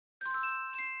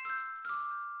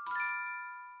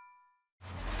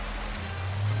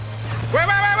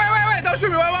don't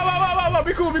shoot me. Whoa.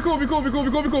 Be cool,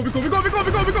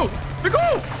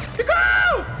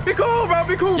 bro.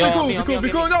 Be cool, bro. Be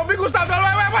cool. No, be cool. Stop. Wait.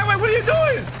 What are you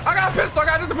doing? I got a pistol. I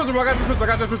got just a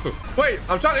pistol. Wait,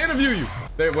 I'm trying to interview you.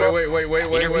 Wait.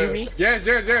 Interview me? Yes,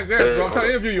 bro. I'm trying to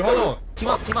interview you. Hold on. Team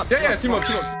up. Yeah, team up.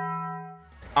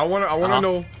 I wanna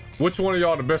know which one of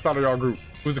y'all the best out of y'all group.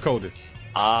 Who's the coldest?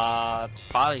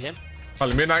 Probably him.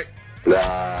 Probably Midnight.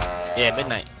 Yeah,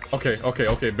 Midnight. Okay,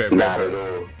 bet.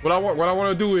 What I want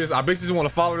to do is I basically just want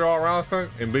to follow y'all around, son,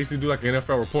 and basically do like an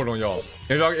NFL report on y'all.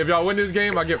 If y'all win this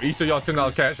game, I give each of y'all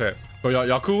 $10 cash app. So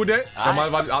y'all cool with that? I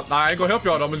ain't gonna help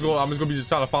y'all though. I'm just gonna be just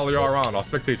trying to follow y'all around. I'll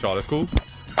spectate y'all. That's cool.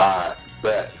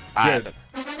 Bet. Yeah.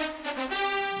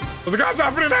 There's a guy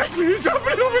dropping in actually. He's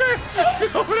dropping it over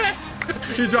there.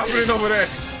 He's dropping it over there.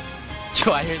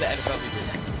 Yo, I hear the NFL music.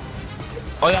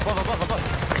 Oh yeah, above.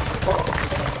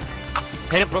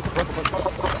 Hit him, broke.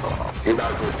 He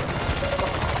knocked it.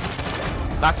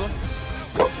 Knocked one.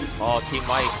 Oh, Team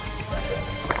Mike.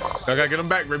 I gotta get him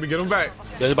back, baby. Get him back.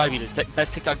 Yo, this might be the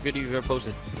best TikTok video you've ever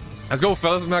posted. Let's go,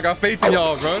 fellas. Man, I got faith in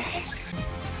y'all, bro.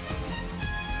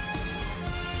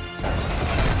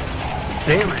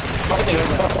 Damn it.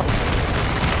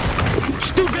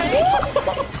 Stupid!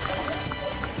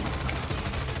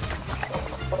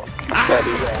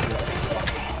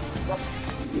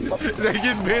 They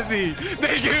getting busy.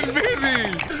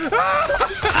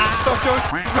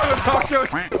 Talk your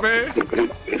shit, man.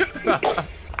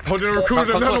 Oh, they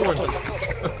recruited another one.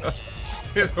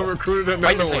 They recruited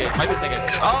another one. Fight this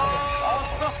nigga.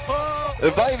 Oh!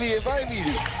 Invite me.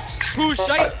 Pooh,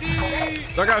 Sheisty!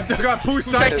 I got Pooh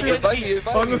Sheisty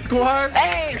on the squad.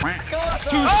 Hey! Pooh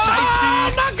Oh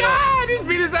Sheisty! my God! He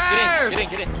beat his ass!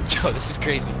 Get in. Yo, this is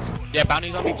crazy. Yeah,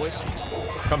 bounties on me, boys.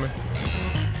 Coming.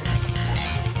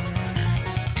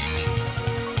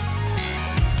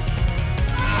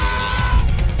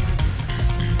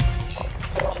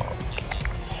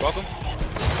 Welcome.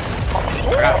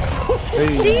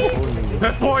 Hey.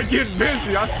 That boy getting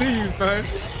busy. I see you, son.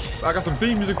 I got some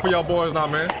theme music for y'all boys now,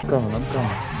 man. I'm coming.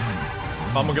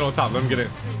 I'm gonna get on top. Let me get in.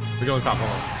 Let's get on top.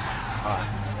 Hold on.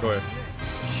 Alright. Go ahead.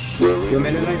 Yo,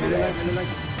 minute light.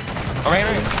 Alright.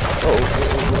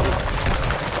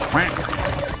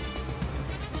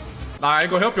 Nah, I ain't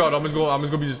gonna help y'all though. I'm just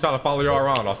gonna be just trying to follow y'all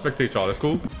around. I'll spectate y'all. That's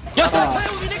cool. Yo, stop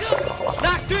playing with me, nigga!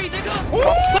 Knock 3, nigga!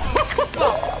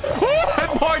 That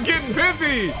boy getting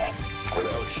busy!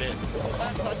 Oh, shit.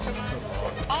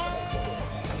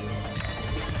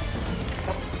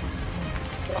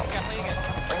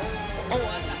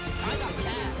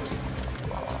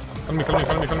 Come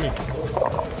to me.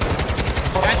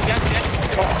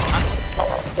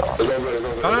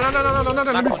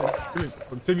 No. Let me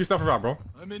save your stuff around, bro.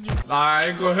 I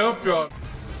ain't gonna help y'all.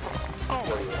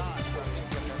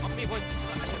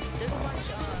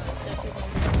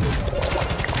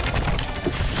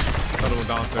 Another one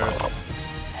downstairs.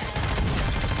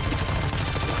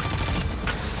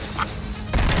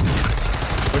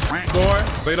 Boy,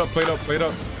 plate up.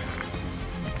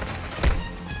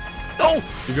 Oh!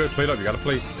 You good? Plate up. You gotta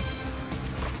plate.